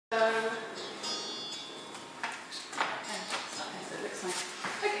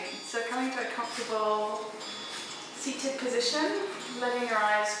seated position, letting your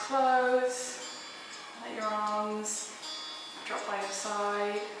eyes close, let your arms drop by your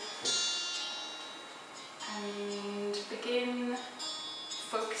side, and begin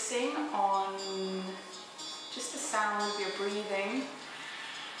focusing on just the sound of your breathing.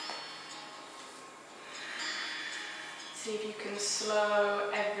 See if you can slow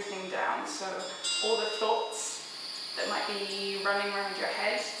everything down, so all the thoughts that might be running around your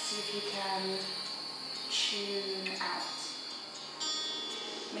head, see if you can tune out.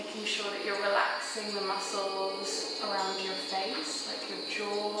 Making sure that you're relaxing the muscles around your face, like your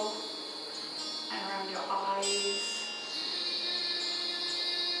jaw and around your eyes.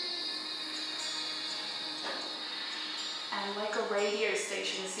 And like a radio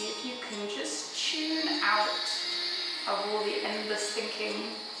station, see if you can just tune out of all the endless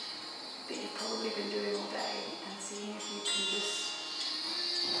thinking that you've probably been doing all day, and seeing if you can just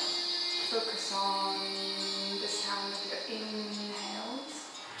focus on the sound of your inhales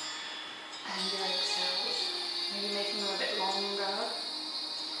and your exhales, maybe making them a bit longer.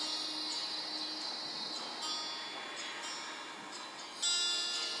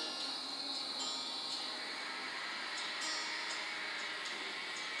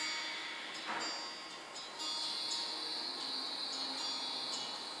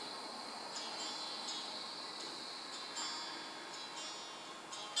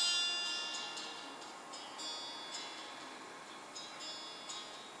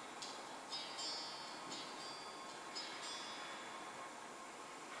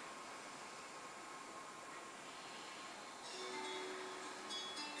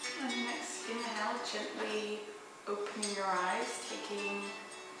 And next inhale, gently opening your eyes, taking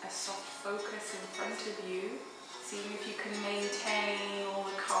a soft focus in front of you, seeing if you can maintain all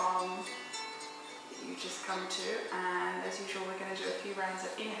the calm that you just come to. And as usual, we're going to do a few rounds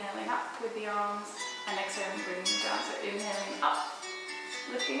of inhaling up with the arms and exhaling, bringing them down. So inhaling up,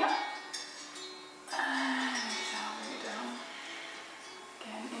 lifting up, and exhale, bring it down.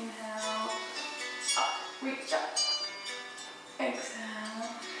 Again, inhale, up, reach up,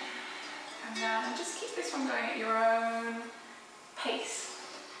 exhale, come down, and just keep this one going at your own pace.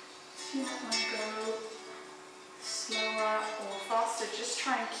 So you might want to go slower or faster, just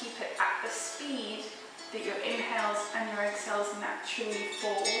try and keep it at the speed that your inhales and your exhales naturally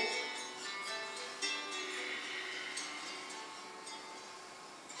fall.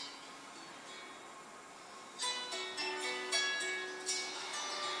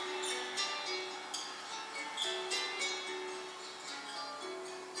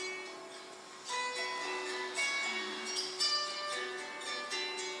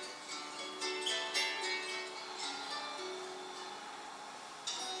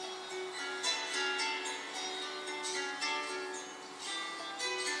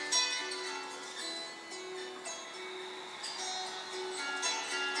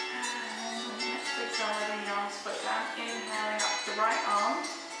 Inhaling up the right arm,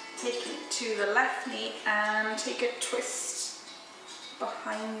 taking it to the left knee, and take a twist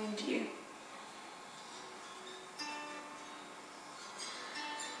behind you.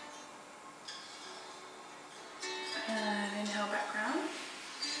 And inhale back round.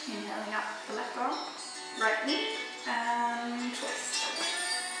 Inhaling up the left arm, right knee, and twist.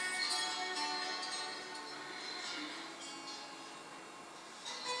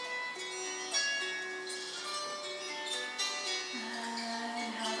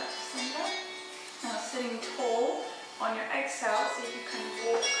 Sitting tall on your exhale, see if you can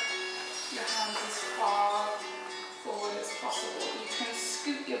walk your hands as far forward as possible. You can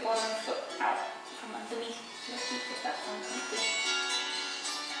scoot your bottom foot out from underneath your feet if that's uncomfortable.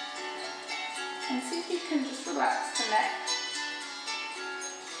 And see if you can just relax the neck.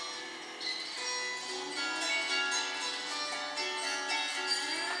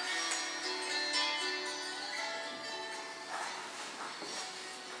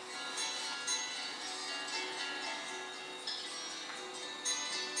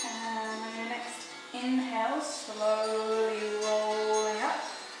 Inhale, slowly rolling up.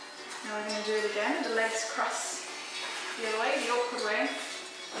 Now we're going to do it again. The legs cross the other way, the awkward way.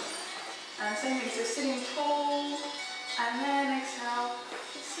 And same thing, so sitting tall, and then exhale.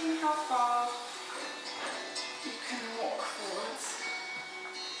 Just see how far you can walk forwards.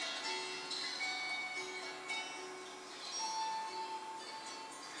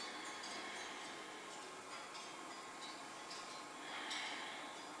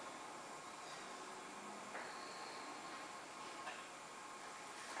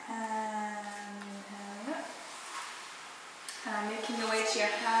 Making your way to your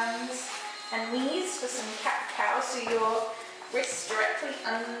hands and knees for some cat-cow, so your wrists directly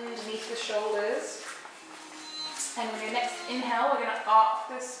underneath the shoulders. And with your next inhale, we're going to arc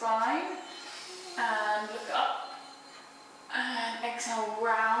the spine and look up. And exhale,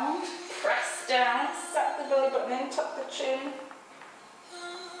 round, press down, suck the belly button in, tuck the chin.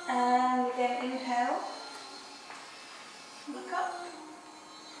 And again, inhale, look up.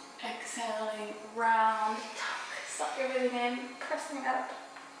 Exhaling, round, tuck, suck everything in, pressing up.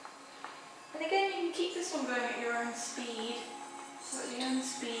 And again, you can keep this one going at your own speed. So at the own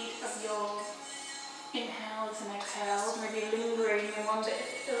speed of your inhales and exhales, maybe lingering in one bit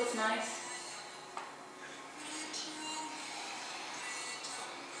if it feels nice.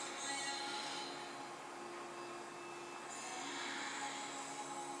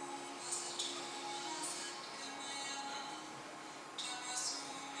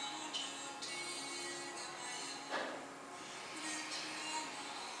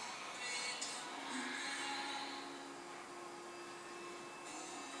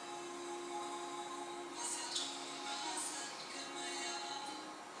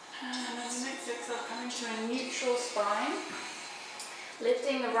 So coming to a neutral spine,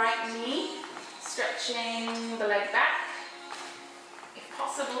 lifting the right knee, stretching the leg back. If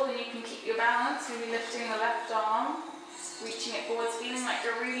possible, you can keep your balance, maybe lifting the left arm, reaching it forwards, feeling like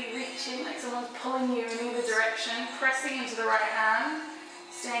you're really reaching, like someone's pulling you in either direction, pressing into the right hand,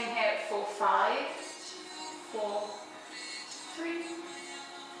 staying here for 5, 4, 3,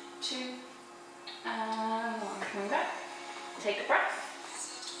 2, and 1. Coming back. Take a breath.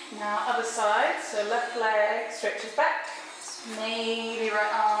 Now other side, so left leg stretches back, maybe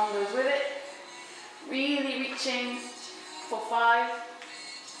right arm goes with it, really reaching for 5,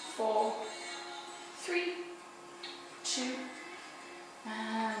 4, 3, 2,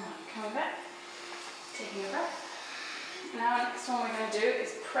 and 1. Coming back, taking a breath. Now next one we're going to do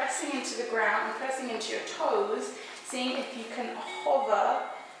is pressing into the ground and pressing into your toes, seeing if you can hover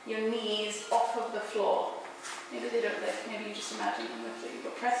your knees off of the floor. Maybe they don't lift, maybe you just imagine them lifting,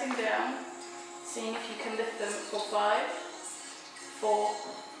 but pressing down, seeing if you can lift them for 5, 4,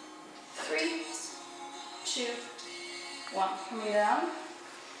 3, 2, 1. Coming down. I'm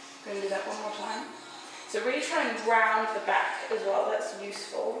going to do that one more time. So really try and ground the back as well, that's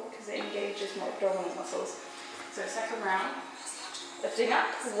useful because it engages more abdominal muscles. So second round, lifting up,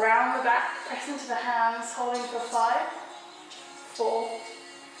 round the back, press into the hands, holding for 5, 4,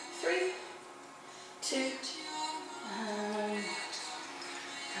 3, 2, and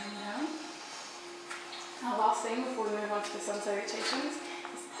coming down. Our last thing before we move on to the sun salutations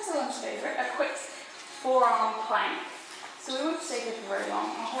is everyone's favourite, a quick forearm plank. So we won't stay here for very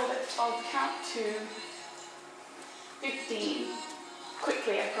long. I'll count to 15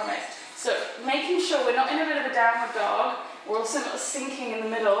 quickly, I promise. So making sure we're not in a bit of a downward dog, we're also not sinking in the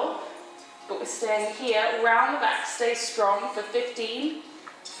middle, but we're staying here, round the back, stay strong for 15,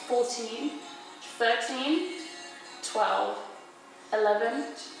 14, 13, 12, 11,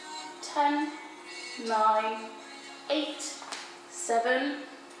 10, 9, 8, 7,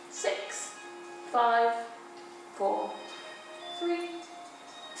 6, 5, 4, 3,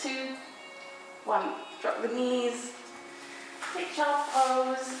 2, 1. Drop the knees, take child's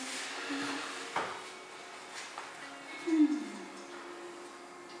pose.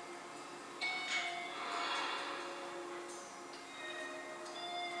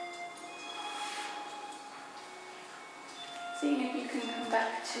 Seeing if you can come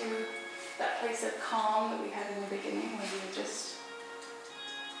back to that place of calm that we had in the beginning, where you were just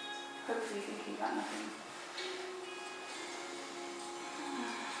hopefully thinking about nothing.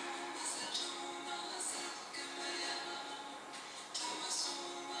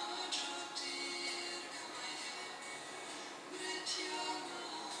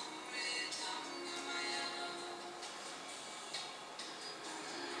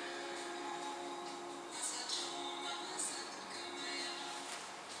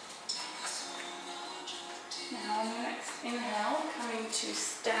 Now on the next inhale, coming to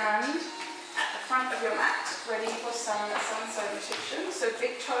stand at the front of your mat, ready for sun salutation. So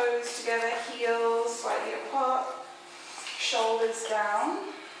big toes together, heels slightly apart, shoulders down.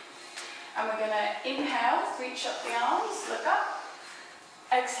 And we're going to inhale, reach up the arms, look up.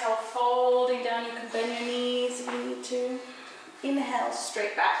 Exhale, folding down, you can bend your knees if you need to. Inhale,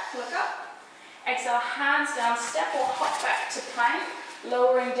 straight back, look up. Exhale, hands down, step or hop back to plank.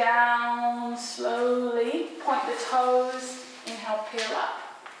 Lowering down slowly, point the toes, inhale, peel up.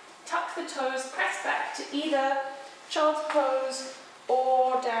 Tuck the toes, press back to either child's pose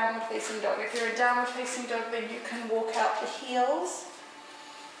or downward facing dog. If you're in downward facing dog, then you can walk out the heels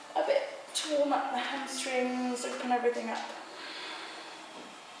a bit to warm up the hamstrings, open everything up.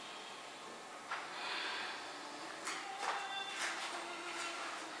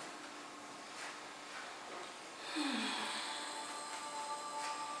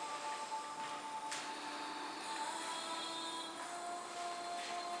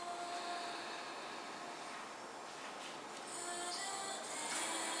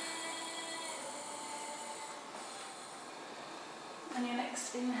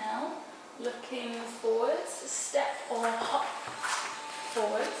 next inhale, looking forwards, step or hop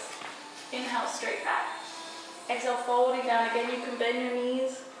forwards. Inhale, straight back. Exhale, folding down again. You can bend your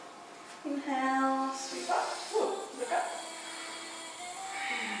knees. Inhale, sweep up. Ooh, look up.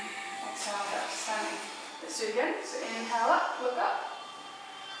 Exhale, back to standing. Let's do it again. So inhale up, look up.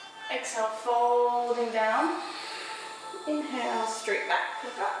 Exhale, folding down. Inhale, straight back,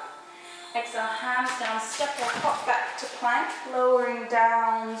 look up. Exhale, hands down, step or hop back to plank, lowering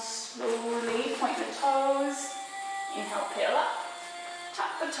down slowly, point the toes. Inhale, peel up.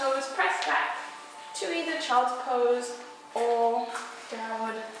 Tap the toes, press back to either child's pose or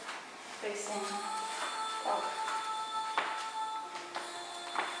downward facing dog.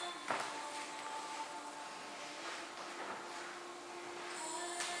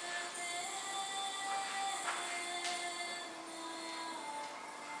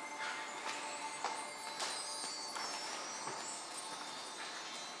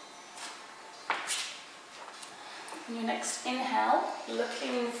 On your next inhale,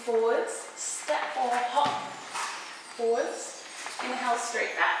 looking forwards, step or hop forwards. Inhale,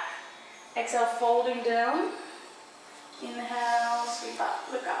 straight back. Exhale, folding down. Inhale, sweep up,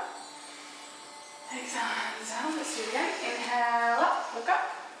 look up. Exhale, hands down. Let's do it again. Inhale, up, look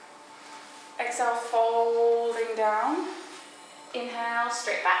up. Exhale, folding down. Inhale,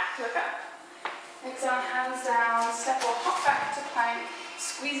 straight back, look up. Exhale, hands down, step or hop back to plank.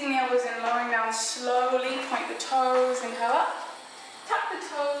 Squeezing the elbows in, lowering down slowly, point the toes, inhale up. Tap the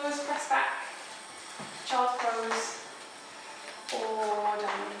toes, press back. Child's pose or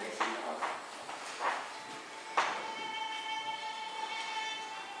downward facing dog.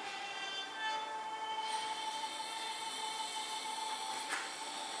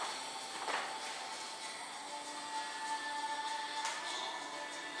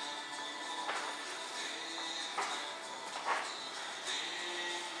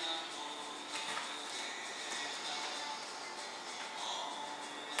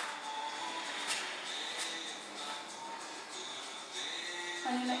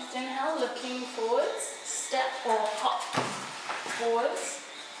 On your next inhale, looking forwards, step or hop forwards.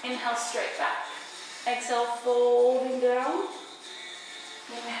 Inhale, straight back. Exhale, folding down.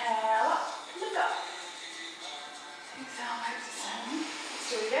 Inhale, up, look up. Exhale, back to standing. Let's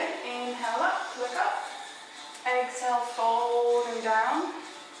do it again. Inhale, up, look up. Exhale, folding down.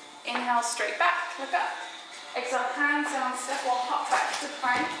 Inhale, straight back, look up. Exhale, hands down, step or hop back to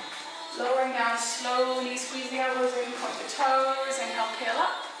plank. Lowering down slowly, squeeze the elbows in, point the toes, inhale, peel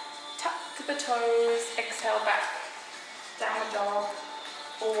up, tap the toes, exhale back, downward dog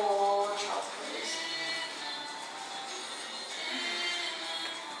or child's pose.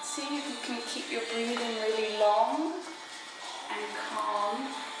 See if you can keep your breathing really long and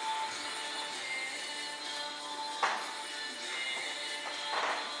calm.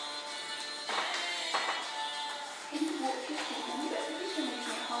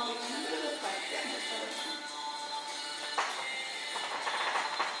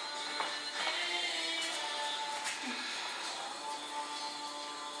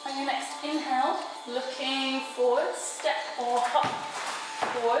 On your next inhale, looking forwards, step or hop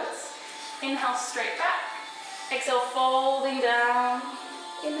forwards. Inhale, straight back. Exhale, folding down.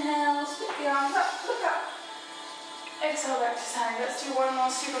 Inhale, sweep the arms up, look up. Exhale, back to standing. Let's do one more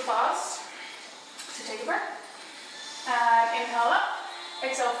super fast. So take a breath. And inhale up.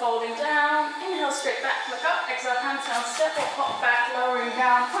 Exhale, folding down. Inhale, straight back, look up. Exhale, hands down, step or hop back, lowering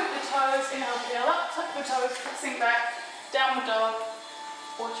down. Point the toes. Inhale, peel up, tuck the toes, pressing back. Downward dog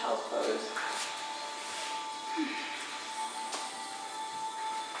or child's pose.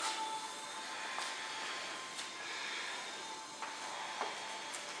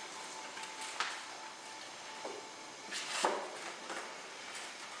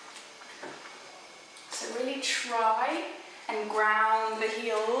 So really try and ground the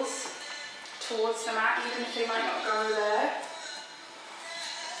heels towards the mat, even if they might not go there.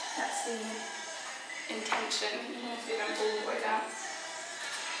 That's the intention, even if they don't go all the way down.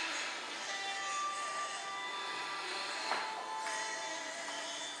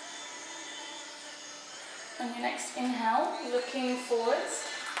 On your next inhale, looking forwards,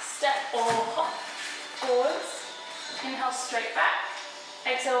 step or hop forwards. Inhale, straight back.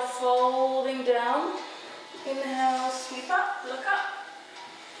 Exhale, folding down. Inhale, sweep up, look up.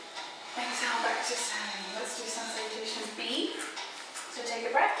 Exhale, back to standing. Let's do some salutation B. So take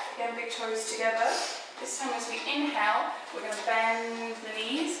a breath, again, big toes together. This time as we inhale, we're going to bend the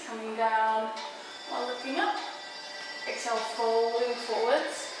knees, coming down while looking up. Exhale, folding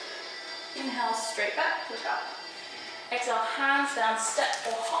forwards. Inhale, straight back, look up. Exhale, hands down, step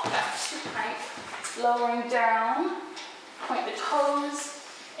or hop back to plank. Lowering down. Point the toes,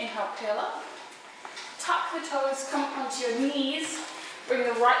 inhale, peel up. Tuck the toes, come up onto your knees. Bring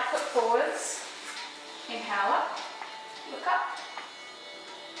the right foot forwards. Inhale up, look up.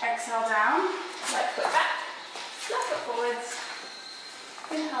 Exhale down, right foot back, left foot forwards.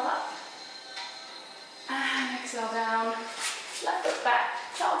 Inhale up. And exhale down, left foot back,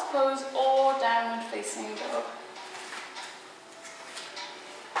 child's pose or downward facing dog.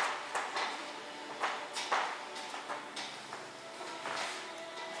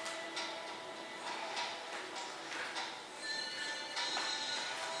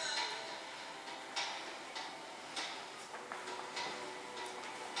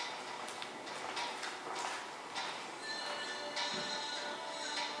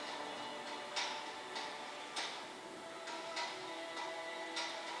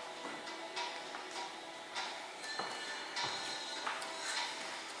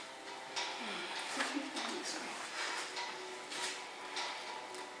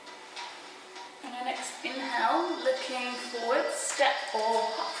 Inhale, looking forwards, step or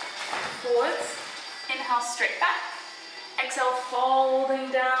hop forwards. Inhale, straight back. Exhale,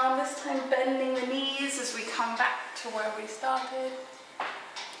 folding down, this time bending the knees as we come back to where we started.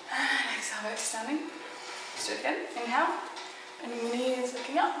 And exhale, back to standing. Let's do it again. Inhale, bending the knees,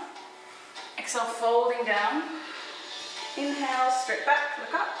 looking up. Exhale, folding down. Inhale, straight back,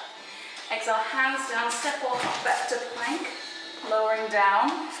 look up. Exhale, hands down, step or hop back to plank. Lowering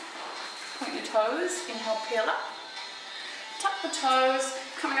down. Point your toes, inhale, peel up. Tuck the toes,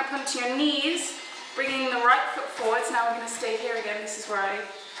 coming up onto your knees, bringing the right foot forwards. Now we're going to stay here again. This is where I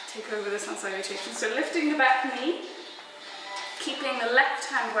take over the sun salutation. So lifting the back knee, keeping the left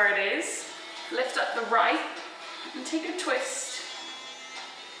hand where it is, lift up the right, and take a twist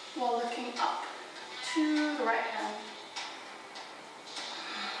while looking up to the right hand.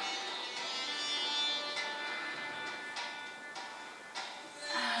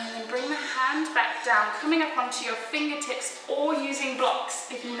 And then bring the hand back down, coming up onto your fingertips or using blocks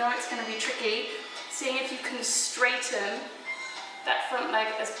if you know it's going to be tricky. Seeing if you can straighten that front leg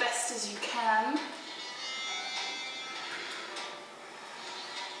as best as you can.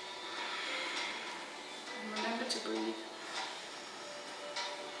 And remember to breathe.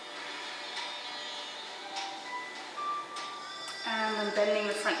 And then bending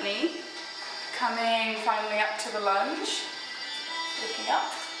the front knee. Coming finally up to the lunge. Looking up.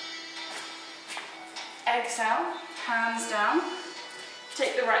 Exhale, hands down.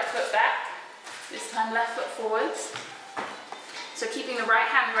 Take the right foot back. This time left foot forwards. So keeping the right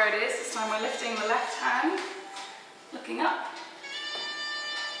hand where it is. This time we're lifting the left hand. Looking up.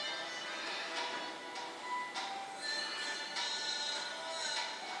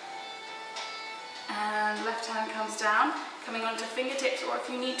 And left hand comes down. Coming onto fingertips, or if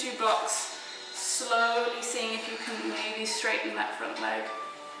you need to, blocks. Slowly seeing if you can maybe straighten that front leg.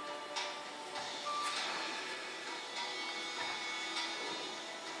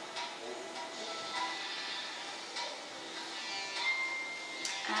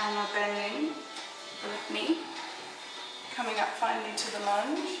 And we're bending the left knee. Coming up finally to the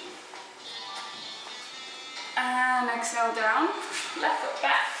lunge. And exhale down. Left foot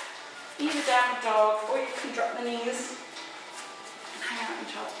back. Either downward dog, or you can drop the knees and hang out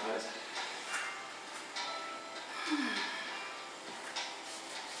in child's pose.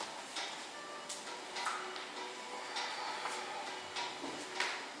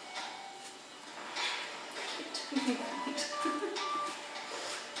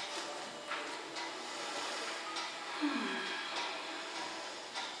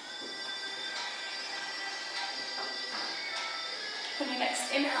 On your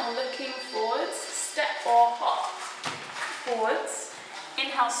next inhale, looking forwards, step or hop forwards.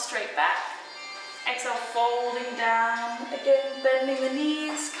 Inhale, straight back. Exhale, folding down. Again, bending the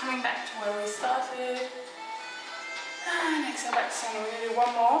knees, coming back to where we started. And exhale, back to standing. We're going to do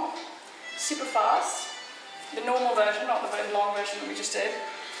one more, super fast. The normal version, not the very long version that we just did.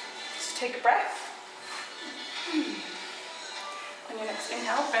 So take a breath. On your next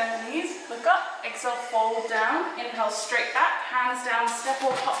inhale, bend the knees, look up, exhale, fold down, inhale, straight back, hands down, step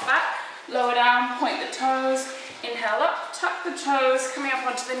or hop back, lower down, point the toes, inhale up, tuck the toes, coming up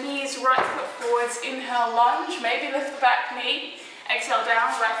onto the knees, right foot forwards, inhale, lunge, maybe lift the back knee, exhale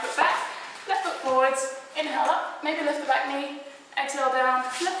down, right foot back, left foot forwards, inhale up, maybe lift the back knee, exhale down,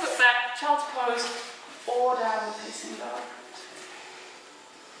 left foot back, child's pose, or downward facing dog.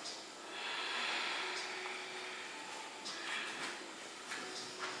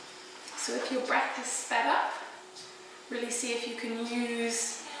 So if your breath is sped up, really see if you can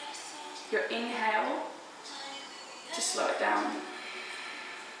use your inhale to slow it down.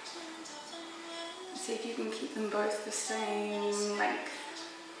 See if you can keep them both the same length.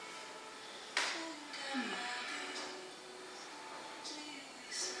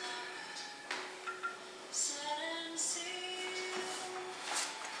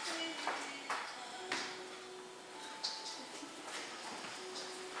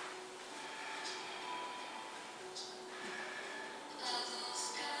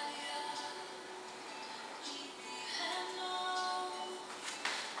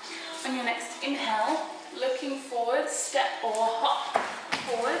 On your next inhale, looking forward, step or hop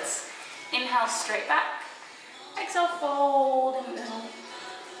forwards. Inhale, straight back. Exhale, fold in the middle.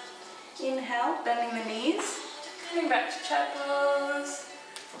 Inhale, bending the knees. Coming back to chair pose.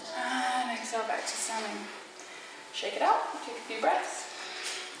 And exhale, back to standing. Shake it out, take a few breaths.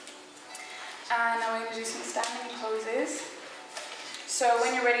 And now we're going to do some standing poses. So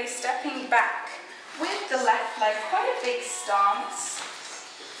when you're ready, stepping back with the left leg, quite a big stance.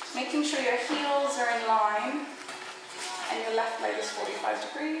 Making sure your heels are in line and your left leg is 45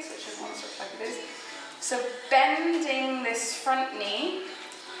 degrees, which is one switch like it is. So bending this front knee,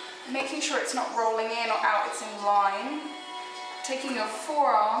 making sure it's not rolling in or out, it's in line. Taking your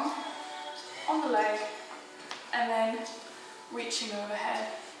forearm on the leg and then reaching overhead.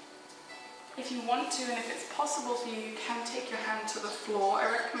 If you want to, and if it's possible for you, you can take your hand to the floor. I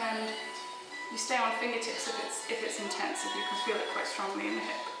recommend you stay on fingertips if it's intense, if you can feel it quite strongly in the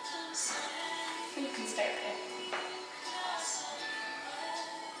hip. So you can stay up here.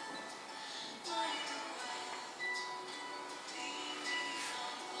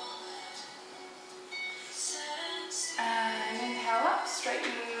 And inhale up,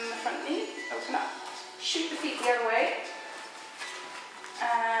 straighten the front knee, open up. Shoot the feet the other way.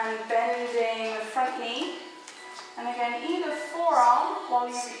 And bending the front knee. And again, either forearm while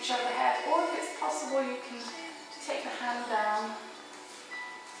you reach overhead, or if it's possible, you can take the hand down.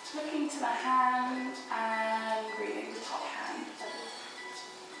 Looking to the hand and breathing the top hand.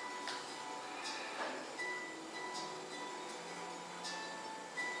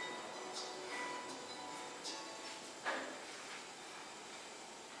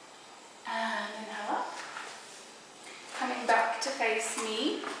 And inhale up. Coming back to face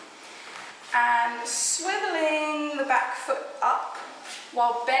me. And swiveling the back foot up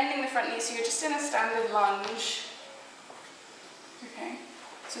while bending the front knee, so you're just in a standard lunge. Okay.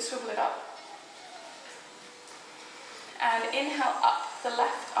 So swivel it up. And inhale up the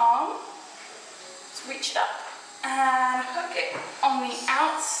left arm. So reach it up and hook it on the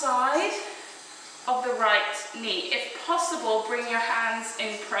outside of the right knee. If possible, bring your hands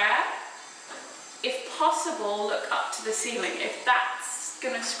in prayer. If possible, look up to the ceiling. If that's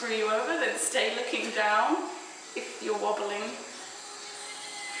going to screw you over, then stay looking down if you're wobbling.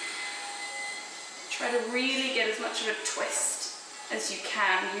 Try to really get as much of a twist as you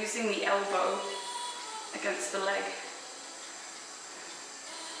can, using the elbow against the leg. A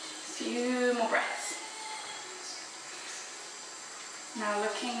few more breaths. Now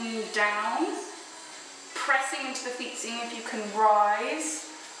looking down, pressing into the feet, seeing if you can rise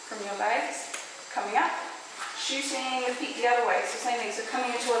from your legs. Coming up, shooting the feet the other way, so same thing, so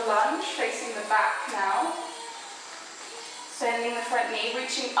coming into a lunge, facing the back now. Bending the front knee,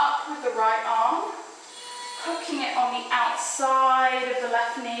 reaching up with the right arm. Hooking it on the outside of the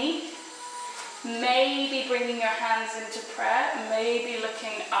left knee, maybe bringing your hands into prayer, maybe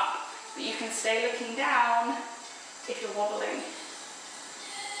looking up, but you can stay looking down if you're wobbling.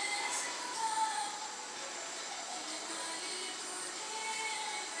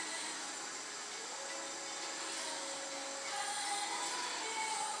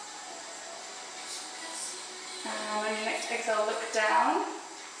 Now on your next exhale, look down,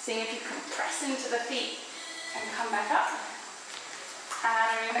 seeing if you can press into the feet and come back up.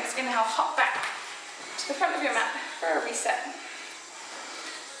 And on your next inhale, hop back to the front of your mat for a reset.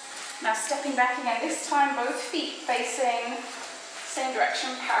 Now stepping back again, this time both feet facing same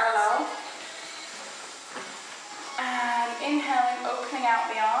direction, parallel. And inhaling, opening out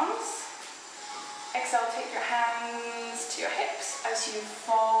the arms. Exhale, take your hands to your hips as you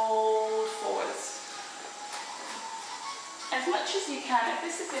fold forwards. As much as you can. If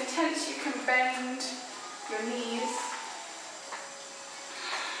this is intense, you can bend your knees.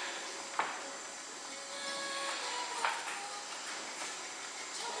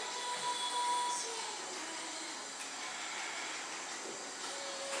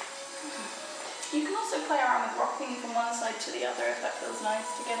 You can also play around with rocking from one side to the other if that feels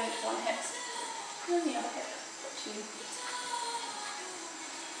nice, to get into one hip and then the other hip. Up to you.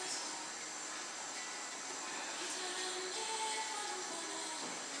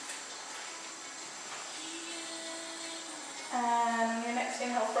 And your next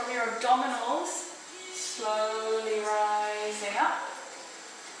inhale, from your abdominals, Slowly rising up.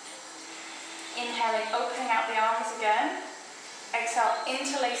 Inhaling, opening out the arms again. Exhale,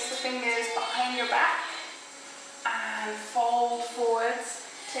 interlace the fingers behind your back and fold forwards,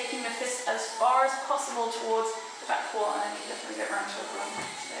 taking the fist as far as possible towards the back wall, and then you definitely get round to a roll.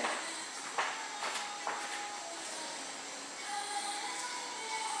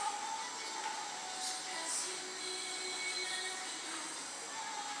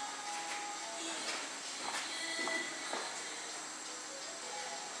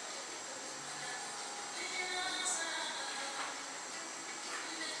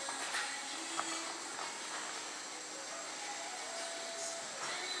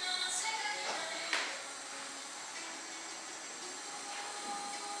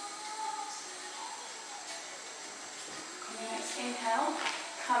 Inhale,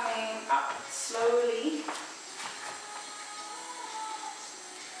 coming up slowly,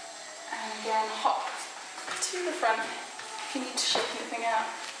 and again hop to the front. If you need to shake anything out,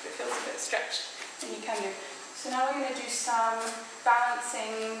 if it feels a bit stretched, then you can do. So now we're going to do some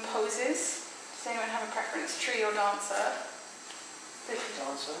balancing poses. Does anyone have a preference, tree or dancer?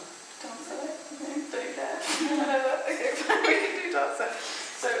 Dancer. Dancer? Okay, don't do that. Okay, fine, we can do dancer.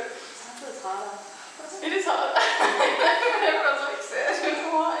 So, Dancer's harder. it is hard. Everyone likes it. I don't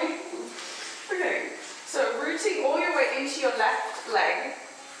know why. Okay, so rooting all your weight into your left leg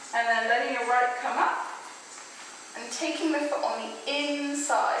and then letting your right come up and taking the foot on the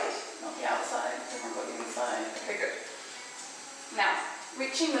inside, not the outside. Everyone got the inside. Okay, good. Now,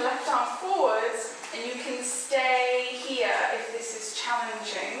 reaching the left arm forwards, and you can stay here if this is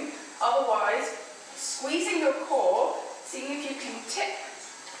challenging. Otherwise, squeezing your core, seeing if you can tip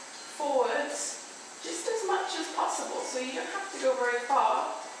forwards just as much as possible, so you don't have to go very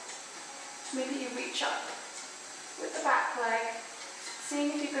far. Maybe you reach up with the back leg, seeing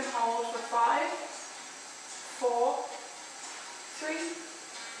if you can hold for 5, 4, 3,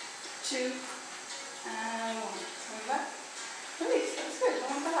 2, and 1. Coming back. Release, that's good.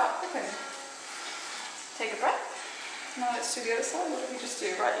 Warm that up. Okay. Take a breath. Now let's do the other side. What did we just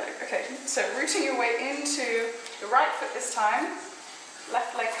do? Right leg. Okay, so rooting your weight into the right foot this time.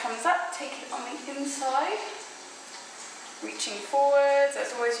 Left leg comes up, take it on the inside, reaching forwards.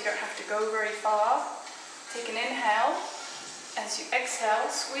 As always, you don't have to go very far. Take an inhale. As you exhale,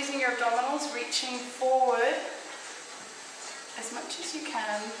 squeezing your abdominals, reaching forward as much as you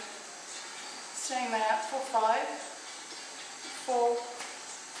can. Staying there for 5, 4,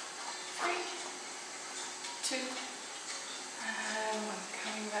 3, 2, and 1.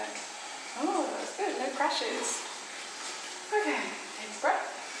 Coming back. Oh, that's good. No crashes. Okay. Take a breath.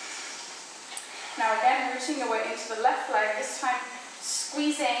 Now again, rooting your weight into the left leg, this time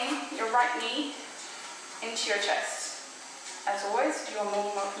squeezing your right knee into your chest. As always, you are more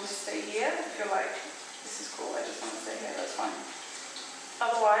than welcome to stay here. If you're like, this is cool, I just want to stay here, that's fine.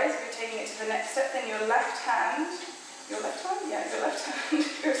 Otherwise, you're taking it to the next step, then your left hand, your left hand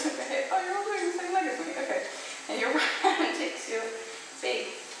goes over here. Oh, you're all doing the same leg as me, okay. And your right hand takes your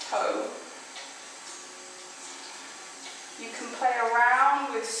big toe. You can play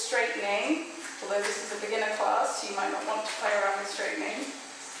around with straightening, although this is a beginner class, so you might not want to play around with straightening.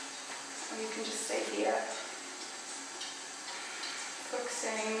 Or you can just stay here,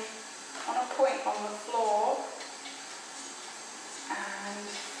 focusing on a point on the floor, and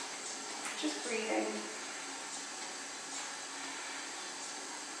just breathing.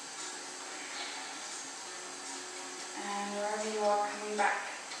 And wherever you are, coming back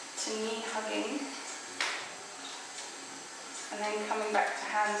to knee hugging. And then coming back to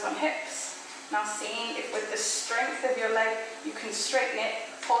hands on hips. Now seeing if with the strength of your leg you can straighten it,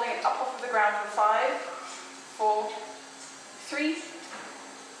 holding it up off of the ground for 5, 4, 3,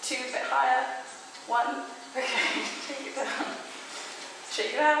 2, a bit higher, 1. Okay, take it down.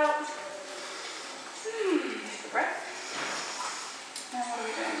 Shake it out. Take a breath. Now what are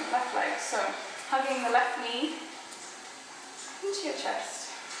we doing? Left leg. So hugging the left knee into your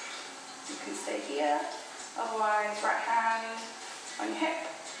chest. You can stay here. Otherwise, right hand on your hip.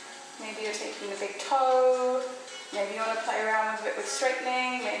 Maybe you're taking the big toe. Maybe you want to play around with it with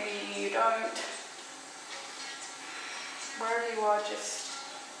straightening. Maybe you don't. Wherever you are, just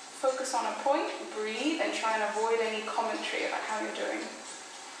focus on a point, breathe, and try and avoid any commentary about how you're doing.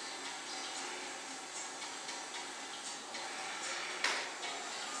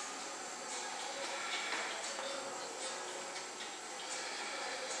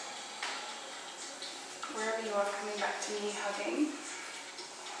 Wherever you are, coming back to knee hugging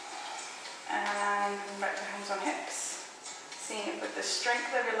and coming back to hands on hips. Seeing it with the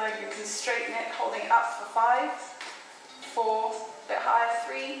strength of your leg, you can straighten it, holding it up for 5, 4, a bit higher,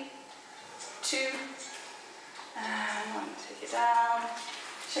 3, 2, And one, take it down.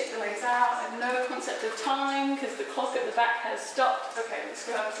 Shake the legs out. I have no concept of time because the clock at the back has stopped. Okay, let's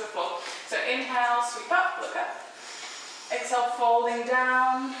go down to the floor. So inhale, sweep up, look up. Exhale, folding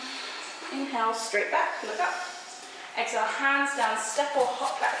down. Inhale, straight back, look up. Exhale, hands down, step or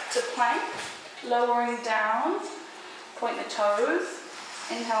hop back to plank. Lowering down, point the toes.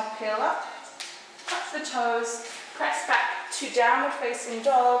 Inhale, peel up. Touch the toes, press back to downward facing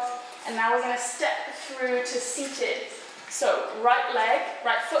dog. And now we're going to step through to seated. So right leg,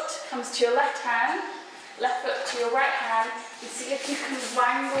 right foot comes to your left hand, left foot to your right hand, and see if you can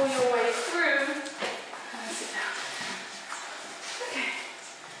wangle your way through. And sit down. Okay,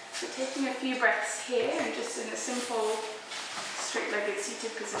 so taking a few breaths here and just in a simple straight-legged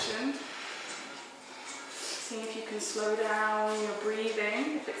seated position. Seeing if you can slow down your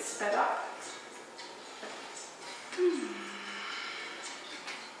breathing, if it's sped up.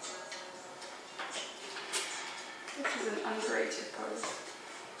 This is an ungraded pose.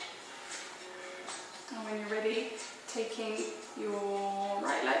 And when you're ready, taking your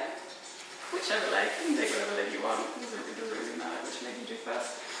right leg, whichever leg, you can take whatever leg you want, it doesn't really matter which leg you do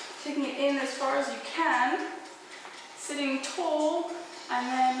first. Taking it in as far as you can, sitting tall, and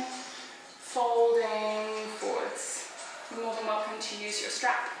then folding forwards. You're more than welcome to use your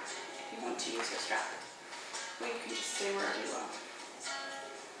strap if you want to use your strap, or you can just stay wherever you are.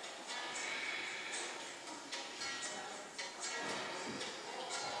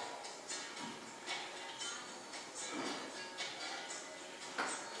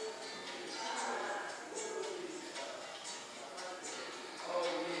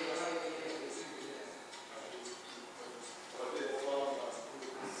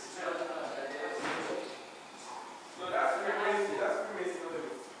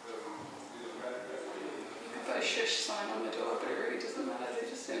 Shush sign on the door, but it really doesn't matter, they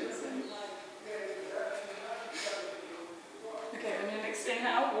just don't listen. Okay, on your next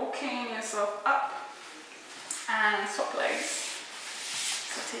inhale, walking yourself up and swap legs.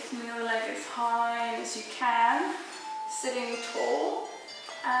 So taking the other leg as high as you can, sitting tall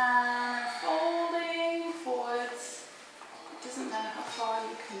and folding forwards. It doesn't matter how far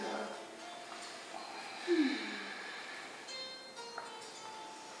you can go.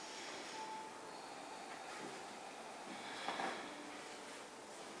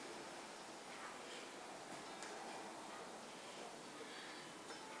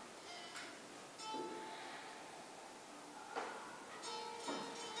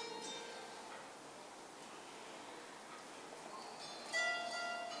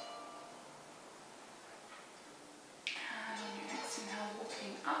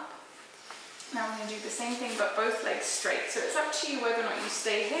 Up. Now I'm going to do the same thing but both legs straight. So it's up to you whether or not you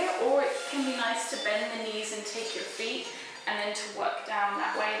stay here, or it can be nice to bend the knees and take your feet and then to work down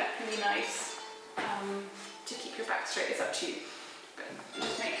that way. That can be nice to keep your back straight. It's up to you. But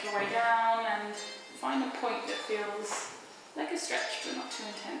just make your way down and find a point that feels like a stretch but not too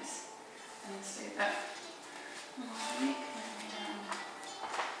intense. And then stay there. Make my way down.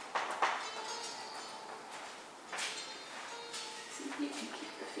 You can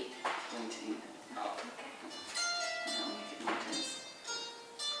keep the feet pointing up, okay? And that'll make it more tense.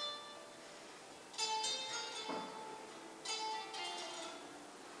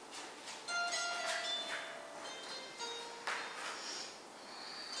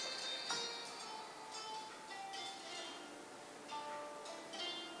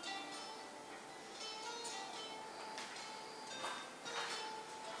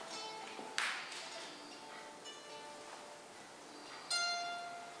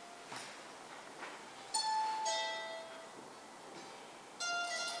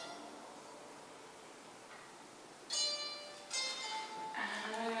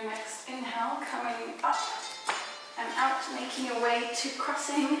 Coming up and out, making your way to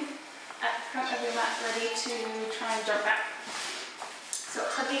crossing at the front of your mat, ready to try and jump back. So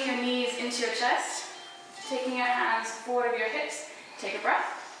hugging your knees into your chest, taking your hands forward of your hips, take a breath.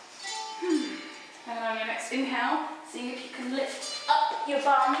 And then on your next inhale, seeing if you can lift up your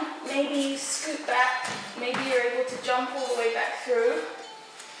bum, maybe scoot back, maybe you're able to jump all the way back through.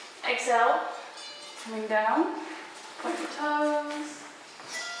 Exhale, coming down, point your toes.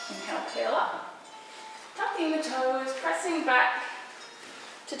 Inhale, peel up, tucking the toes, pressing back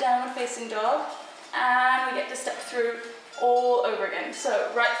to downward facing dog, and we get to step through all over again.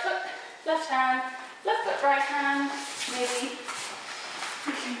 So right foot, left foot, right hand, maybe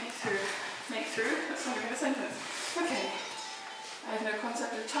we can make through, that's not even a sentence. Okay, I have no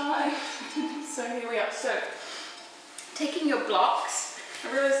concept of time, so here we are. So taking your blocks,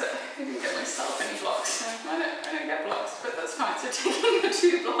 I realised that I didn't get myself any blocks, so I don't get blocks, but that's fine. So taking your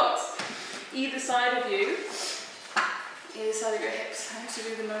two blocks either side of you, either side of your hips. I have to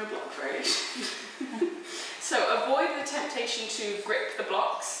do the no block variation. So avoid the temptation to grip the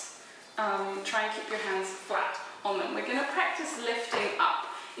blocks. Try and keep your hands flat on them. We're going to practice lifting up.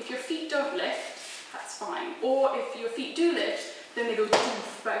 If your feet don't lift, that's fine. Or if your feet do lift, then they go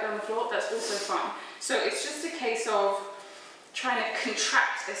back down the floor, that's also fine. So it's just a case of trying to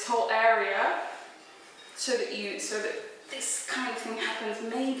contract this whole area so that this kind of thing happens.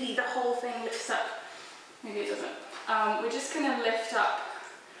 Maybe the whole thing lifts up, maybe it doesn't. We're just going to lift up.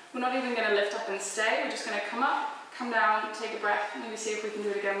 We're not even going to lift up and stay, we're just going to come up, come down, take a breath, maybe see if we can do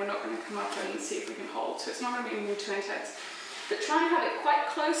it again. We're not going to come up and see if we can hold, so it's not going to be too intense. But try and have it quite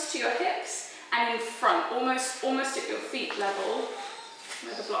close to your hips and in front, almost at your feet level,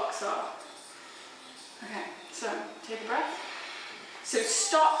 where the blocks are. Okay, so take a breath. So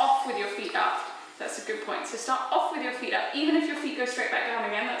start off with your feet up. That's a good point. So start off with your feet up. Even if your feet go straight back down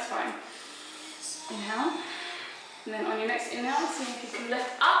again, that's fine. Inhale. And then on your next inhale, see if you can lift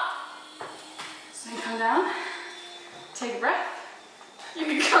up. Then come down. Take a breath. You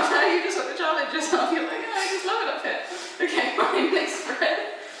can come down, you just want to challenge yourself. You're like, oh, I just love it up here. Okay, fine. Next breath.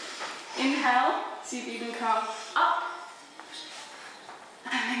 Inhale. See if you can come up.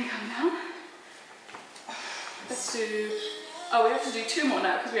 And then come down. Let's do, oh, we have to do 2 more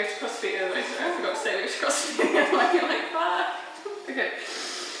now because we have to cross feet the other way. Sorry, I forgot to say we have to cross feet the other way. You're like, fuck. Okay.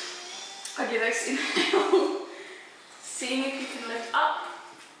 Okay, next inhale. Seeing if you can lift up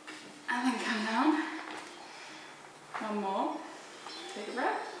and then come down. 1 more. Take a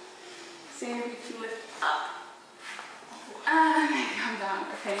breath. Seeing if you can lift up and then come down.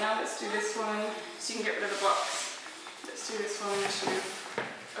 Okay, now let's do this one so you can get rid of the blocks. Let's do this one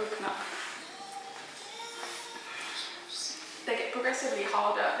to open up. They get progressively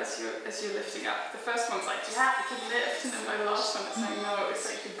harder as you're lifting up. The first one's like, yeah, I can lift, and then by the last one it's like, no, it's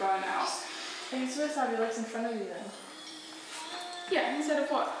like you burn out. Are you supposed to have your legs in front of you then? Yeah, instead of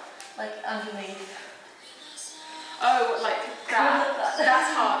what? Like underneath. Oh, like that.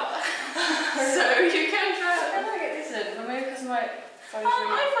 That's harder. So you can try it. How do I get this in? Or maybe because my I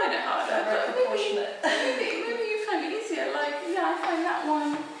find it harder. Maybe you find it easier. Like, yeah, I find that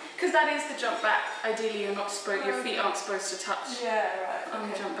one. Because that is the jump back. Ideally, you're not supposed. Your feet aren't supposed to touch. Yeah, right. On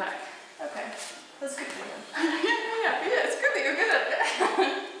the jump back. Okay, that's good thing then. yeah, it's good that you're good at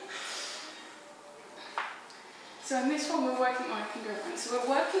it. So in this one, we're working on. I can go around. So we're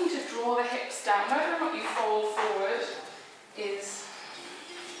working to draw the hips down. Whether or not you fall forward is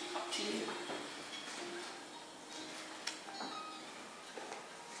up to you.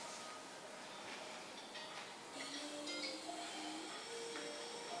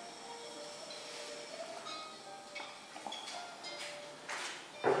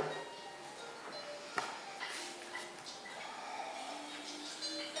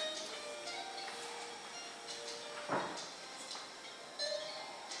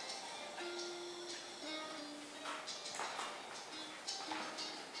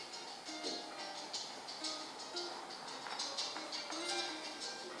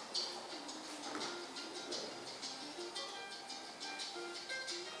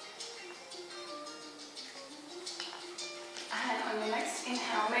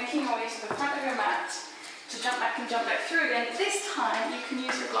 Inhale, making your way to the front of your mat to jump back and jump back through again. This time you can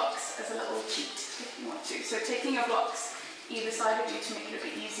use your blocks as a little cheat if you want to. So taking your blocks either side of you to make it a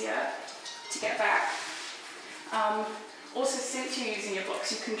bit easier to get back. Also, since you're using your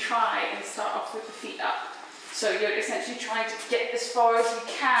blocks, you can try and start off with the feet up. So you're essentially trying to get as far as you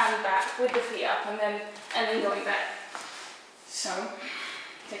can back with the feet up and then going back. So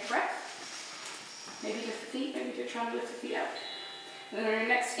take a breath. Maybe lift the feet, maybe you're trying to lift the feet up. And then on your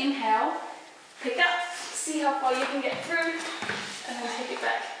next inhale, pick up, see how far you can get through, and then take it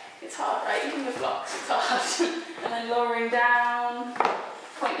back. It's hard, right? Even with blocks, it's hard. And then lowering down,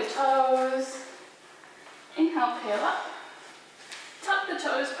 point the toes. Inhale, peel up. Tuck the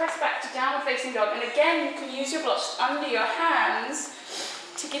toes, press back to downward facing dog. And again, you can use your blocks under your hands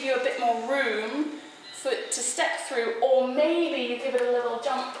to give you a bit more room to step through, or maybe you give it a little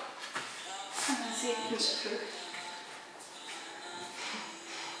jump and then see if you can get through.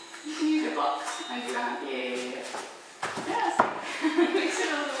 You can use your blocks and do that. Yeah. Yes. Makes it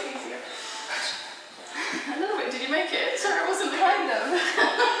a little bit easier. A little bit. Did you make it? Sorry, it wasn't kind of.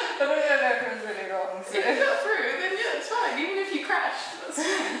 I don't know if it was really wrong. So. If you got through, then yeah, it's fine. Even if you crashed, that's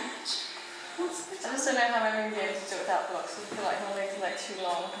fine. I just don't know how I'm going to be able to do it without blocks. I feel like my legs are like too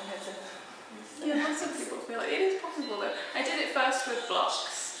long compared to. Yeah, lots of people feel like it is possible though. I did it first with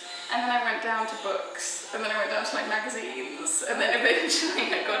blocks, and then I went down to books, and then I went down to like magazines, and then eventually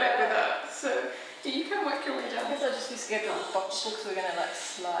I got it without. So You can work your way I down. guess I'd just be scared that the books were gonna like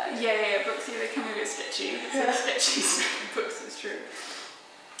slide. Yeah, books, they can be a bit sketchy. It's a sketchy books, it's true.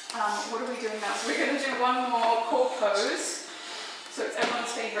 What are we doing now? So we're going to do one more core pose. So it's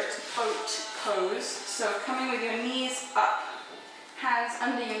everyone's favourite pose. So coming with your knees up, hands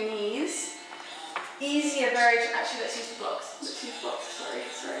under your knees. Easier variation. Actually, let's use the blocks. Sorry,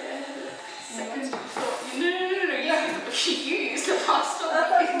 I had a second thought. No. You use the last one.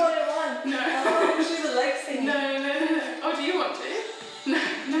 That's what I want. No. I want to do the legs thing. No. Oh, do you want to? No,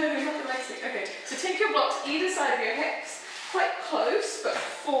 not the legs thing. Okay, so take your blocks either side of your hips, quite close, but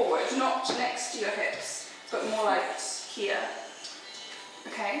forward, not next to your hips, but more like here.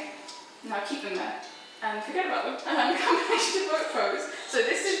 Okay, now keep them there. And forget about them. And come back to boat pose. So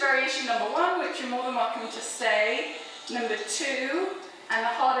this is variation number 1, which you're more than welcome to stay. Number 2, and the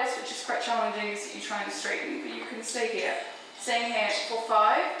hardest, which is quite challenging, is that you try and straighten, but you can stay here. Staying here for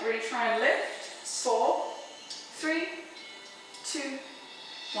 5, really try and lift. 4, 3, 2,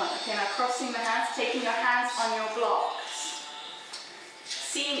 1. Okay, now crossing the hands, taking your hands on your blocks.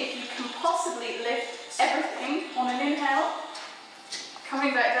 Seeing if you can possibly lift everything on an inhale.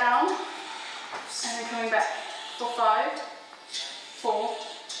 Coming back down, and then coming back for 5, 4,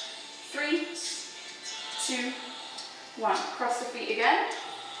 3, 2, 1. Cross the feet again.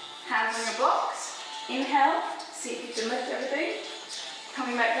 Hands on your blocks. Inhale. See if you can lift everything.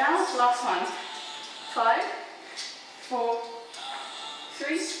 Coming back down. Last one. 5, 4,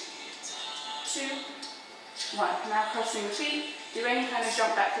 3, 2, 1. Now crossing the feet. Do any kind of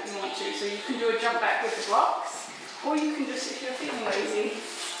jump back that you want to. So you can do a jump back with the blocks, or you can just, if you're feeling lazy,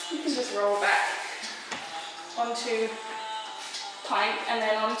 you can just roll back onto plank and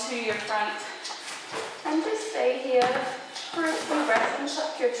then onto your front. And just stay here for a few breaths and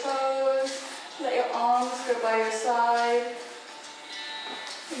tuck your toes. Let your arms go by your side.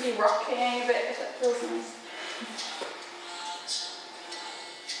 Maybe rocking a bit if that feels nice.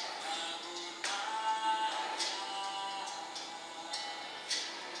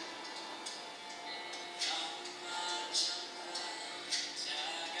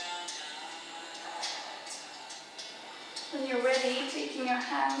 When you're ready, taking your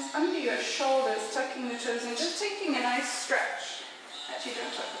hands under your shoulders, tucking the toes in, just taking a nice stretch. Actually,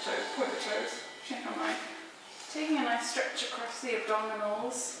 don't tuck the toes, point the toes, change my mind. Taking a nice stretch across the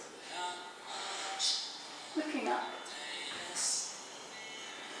abdominals. Looking up.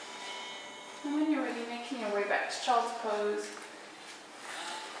 And when you're ready, making your way back to child's pose.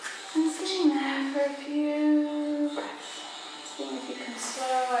 And sitting there for a few breaths. Seeing if you can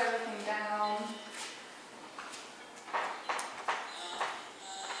slow everything down.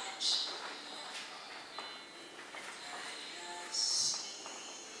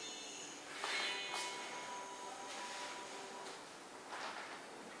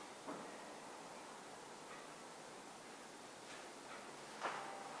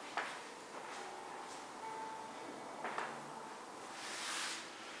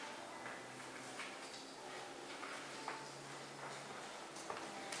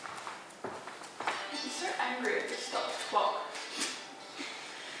 Angry at the stopped clock.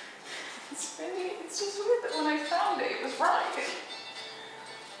 It's just weird that when I found it, it was right. Okay.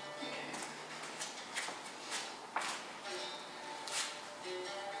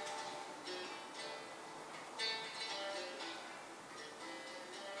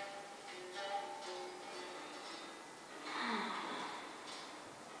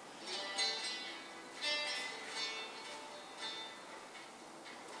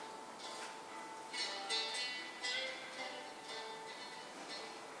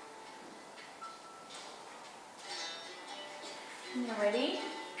 When you're ready,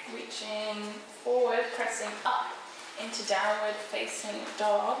 reaching forward, pressing up into downward facing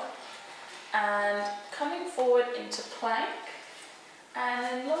dog, and coming forward into plank, and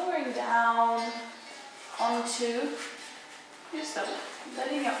then lowering down onto just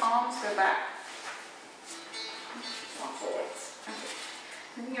letting your arms go back.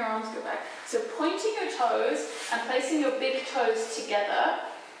 Letting your arms go back. So pointing your toes and placing your big toes together,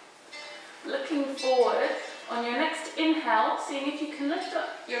 looking forward. On your next inhale, seeing if you can lift up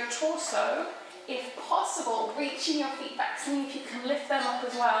your torso, if possible, reaching your feet back, seeing if you can lift them up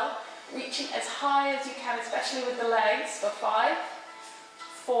as well, reaching as high as you can, especially with the legs, for 5,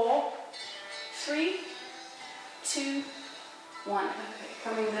 4, 3, 2, 1. Okay,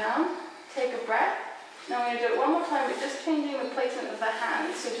 coming down, take a breath. Now I'm going to do it one more time, but just changing the placement of the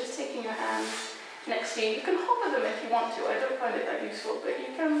hands, so just taking your hands next to you. You can hover them if you want to. I don't find it that useful, but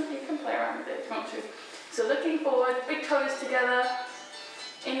you can play around with it if you want to. So looking forward, big toes together,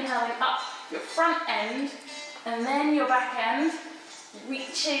 inhaling up your front end, and then your back end,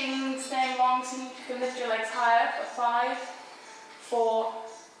 reaching, staying long, so you can lift your legs higher for 5, 4,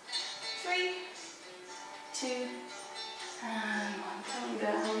 3, 2, and 1. Coming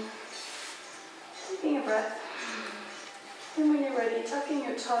down. Taking a breath. And when you're ready, tucking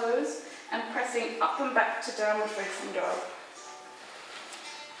your toes and pressing up and back to downward facing dog.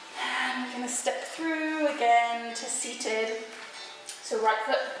 And we're going to step through again to seated. So right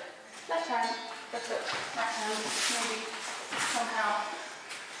foot, left hand, left foot, right hand, maybe somehow.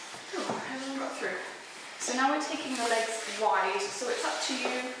 Oh, I haven't got through. So now we're taking the legs wide, so it's up to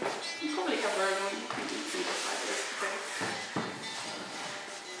you. You probably have room, you can do single sided.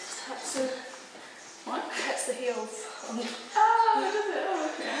 So, what? That's the heels. Oh, does it?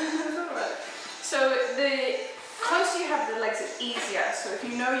 Oh, okay. I thought about it. So the closer you have the legs, it's easier. So if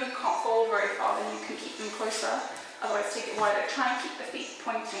you know you can't fall very far, then you can keep them closer. Otherwise, take it wider. Try and keep the feet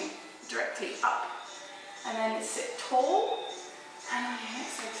pointing directly up. And then sit tall. And on your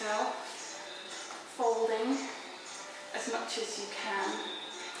next exhale, folding as much as you can.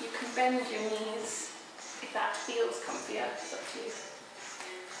 You can bend your knees if that feels comfier. It's up to you.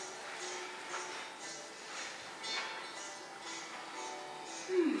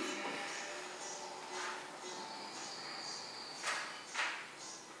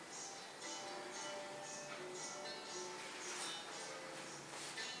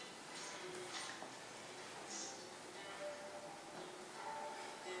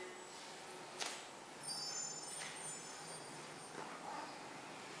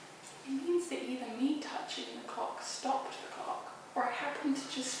 It means that either me touching the clock stopped the clock, or I happened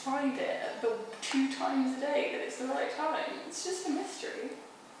to just find it at the 2 times a day that it's the right time. It's just a mystery.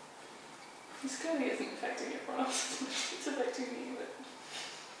 This clearly isn't affecting everyone else as much as it's affecting me, but...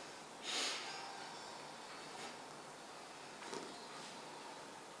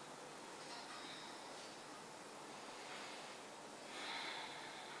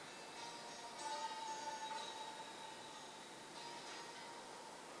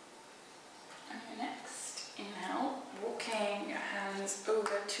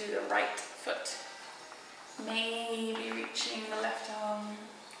 over to the right foot. Maybe reaching the left arm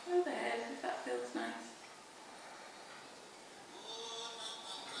overhead if that feels nice.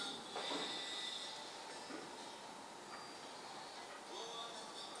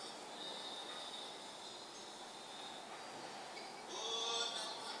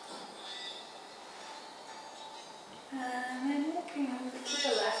 And then walking over to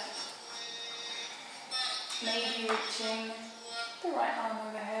the left. Maybe reaching the right arm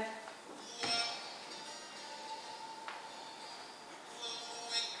overhead.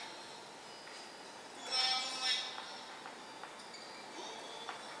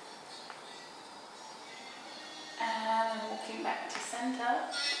 And walking back to center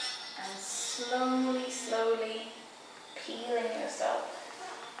and slowly, slowly peeling yourself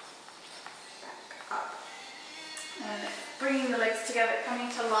back up. And bringing the legs together, coming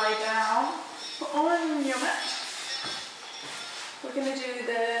to lie down on your mat. We're going to do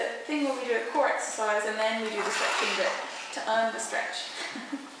the thing where we do a core exercise and then we do the stretching bit to earn the stretch.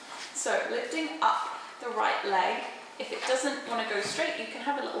 So lifting up the right leg. If it doesn't want to go straight, you can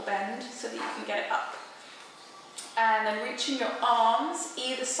have a little bend so that you can get it up. And then reaching your arms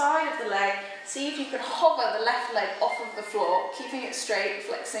either side of the leg. See if you can hover the left leg off of the floor, keeping it straight,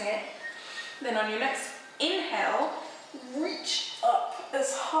 flexing it. Then on your next inhale, reach up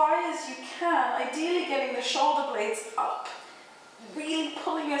as high as you can, ideally getting the shoulder blades up. Really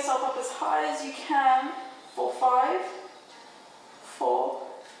pulling yourself up as high as you can for 5, 4,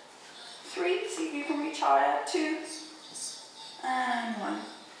 3, see if you can reach higher, 2, and 1.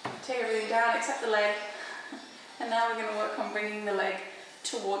 Take everything down except the leg. And now we're going to work on bringing the leg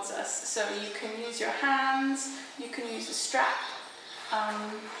towards us. So you can use your hands, you can use a strap,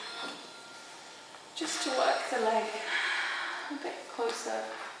 just to work the leg a bit closer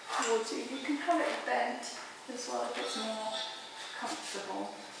towards you. You can have it bent as well if it's more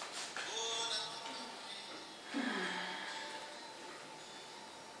comfortable.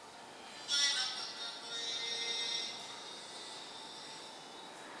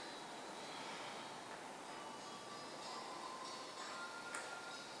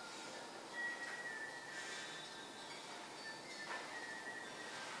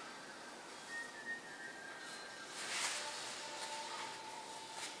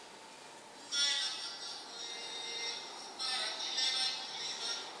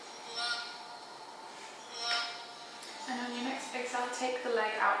 Exhale, take the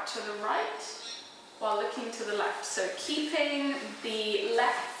leg out to the right while looking to the left. So keeping the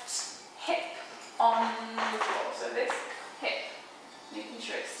left hip on the floor. So this hip, making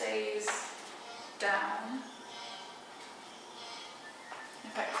sure it stays down.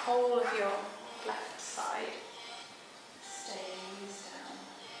 whole of your left side stays down.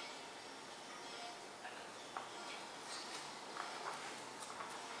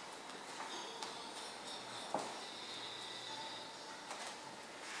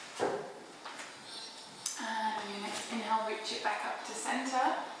 And on your next inhale, reach it back up to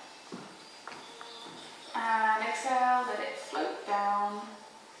center. And exhale, let it float down.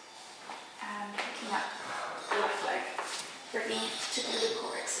 And picking up the left leg. Ready to do the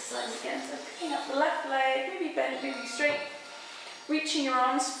core exercise again. So picking up the left leg, maybe bent, maybe straight. Reaching your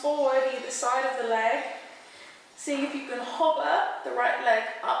arms forward either side of the leg. Seeing if you can hover the right leg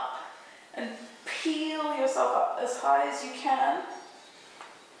up and peel yourself up as high as you can.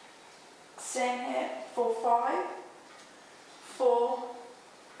 Staying here for 5, 4,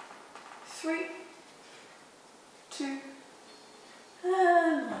 3, 2,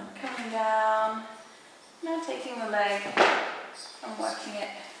 and 1. Coming down. Now taking the leg and working it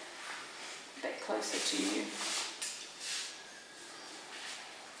a bit closer to you.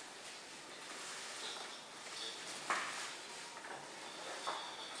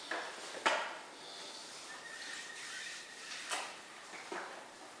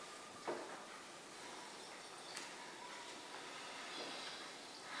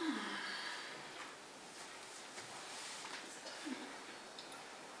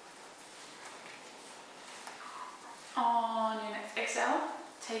 On your next exhale,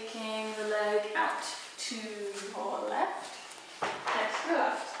 taking the leg out to your left, next to the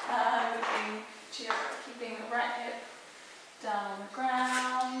left, and moving to your right, keeping the right hip down on the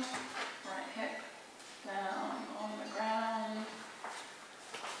ground, right hip down on the ground.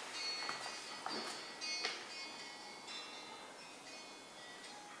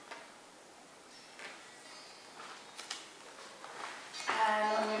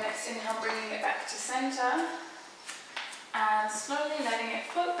 And on your next inhale, bringing it back to center. And slowly letting it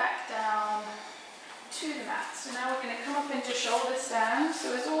float back down to the mat. So now we're going to come up into shoulder stand.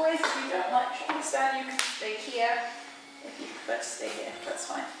 So as always, if you don't like shoulder stand, you can stay here. If you prefer to stay here, that's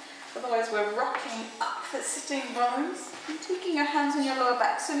fine. Otherwise, we're rocking up the sitting bones and taking your hands on your lower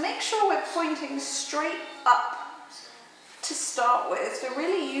back. So make sure we're pointing straight up to start with. So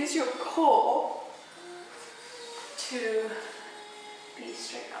really use your core to be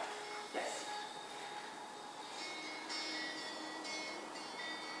straight up. Yes.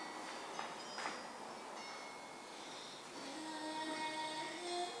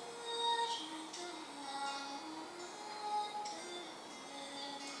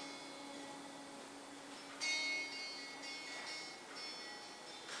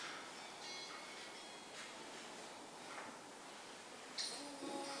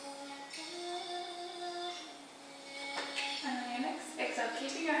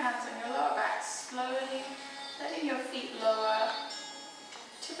 Keeping your hands on your lower back, slowly letting your feet lower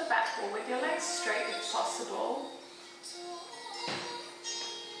to the back wall with your legs straight if possible.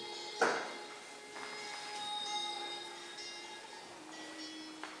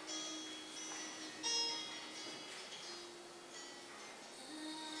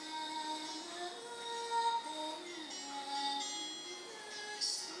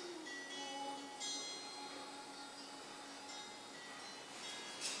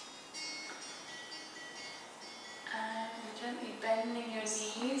 Gently bending your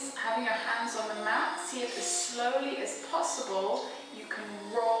knees, having your hands on the mat. See if as slowly as possible you can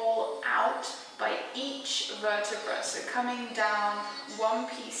roll out by each vertebra. So coming down one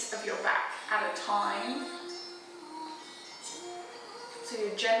piece of your back at a time. So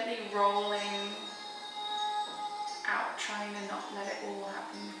you're gently rolling out, trying to not let it all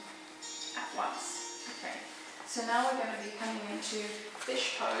happen at once. Okay, so now we're going to be coming into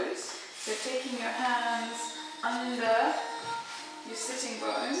fish pose. So taking your hands under your sitting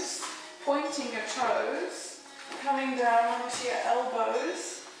bones, pointing your toes, coming down onto your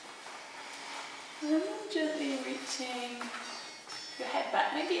elbows, and then gently reaching your head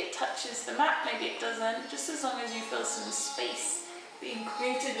back. Maybe it touches the mat, maybe it doesn't, just as long as you feel some space being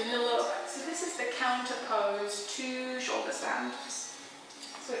created in the lower back. So this is the counter pose to shoulder stand.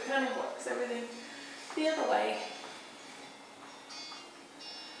 So it kind of works everything the other way.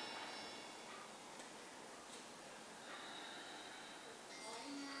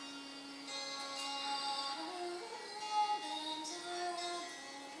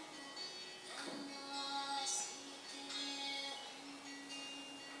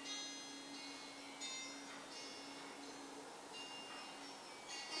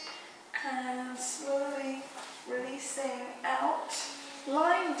 And slowly releasing out,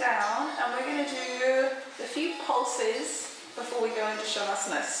 lying down, and we're going to do a few pulses before we go into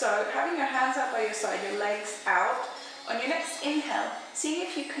Shavasana. So having your hands out by your side, your legs out. On your next inhale, see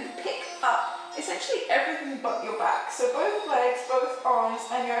if you can pick up essentially everything but your back. So both legs, both arms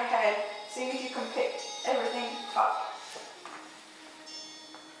and your head, see if you can pick everything up.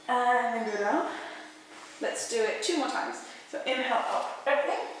 And then go down. Let's do it 2 more times. So inhale up,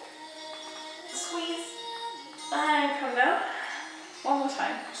 everything. Squeeze. And come down. 1 more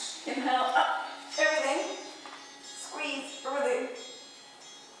time. Inhale up, everything. Squeeze, everything.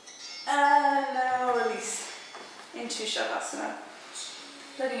 And now release into Shavasana.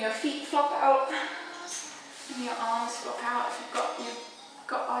 Letting your feet flop out and your arms flop out. If you've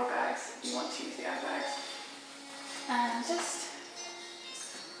got eye bags, you want to use the eye bags. And just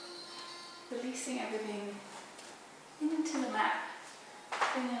releasing everything into the mat.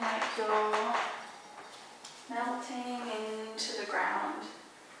 Feeling like you're melting into the ground.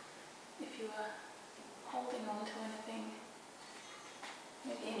 If you were holding on to anything,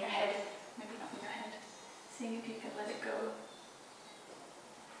 maybe in your head, maybe not in your head, seeing if you can let it go.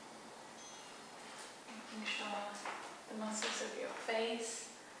 Making sure the muscles of your face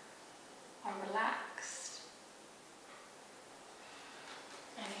are relaxed.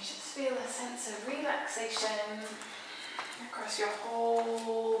 And you just feel a sense of relaxation across your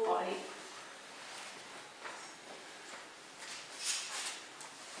whole body.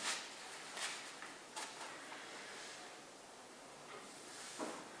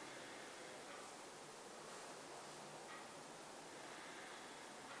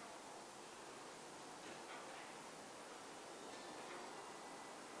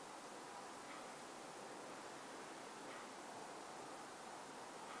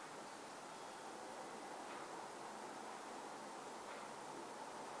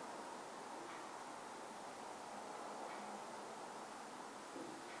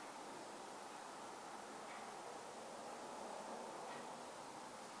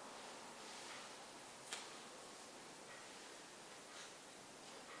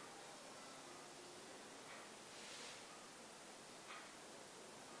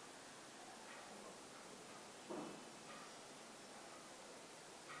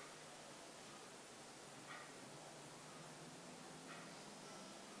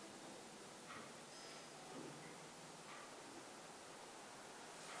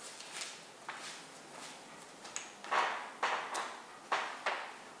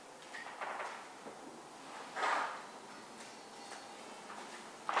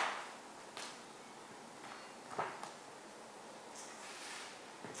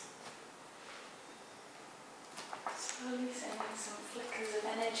 Slowly sending some flickers of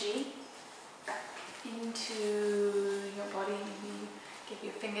energy back into your body. Maybe give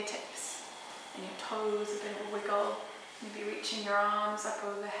your fingertips and your toes a bit of a wiggle. Maybe reaching your arms up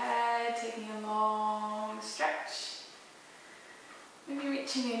overhead, taking a long stretch. Maybe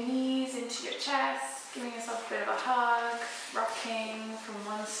reaching your knees into your chest, giving yourself a bit of a hug, rocking from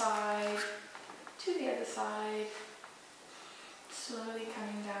one side to the other side. Slowly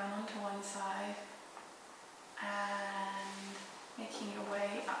coming down onto one side. And making your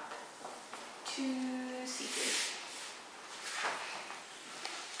way up to seated.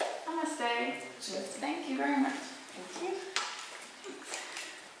 Namaste. Thank you very much. Thank you.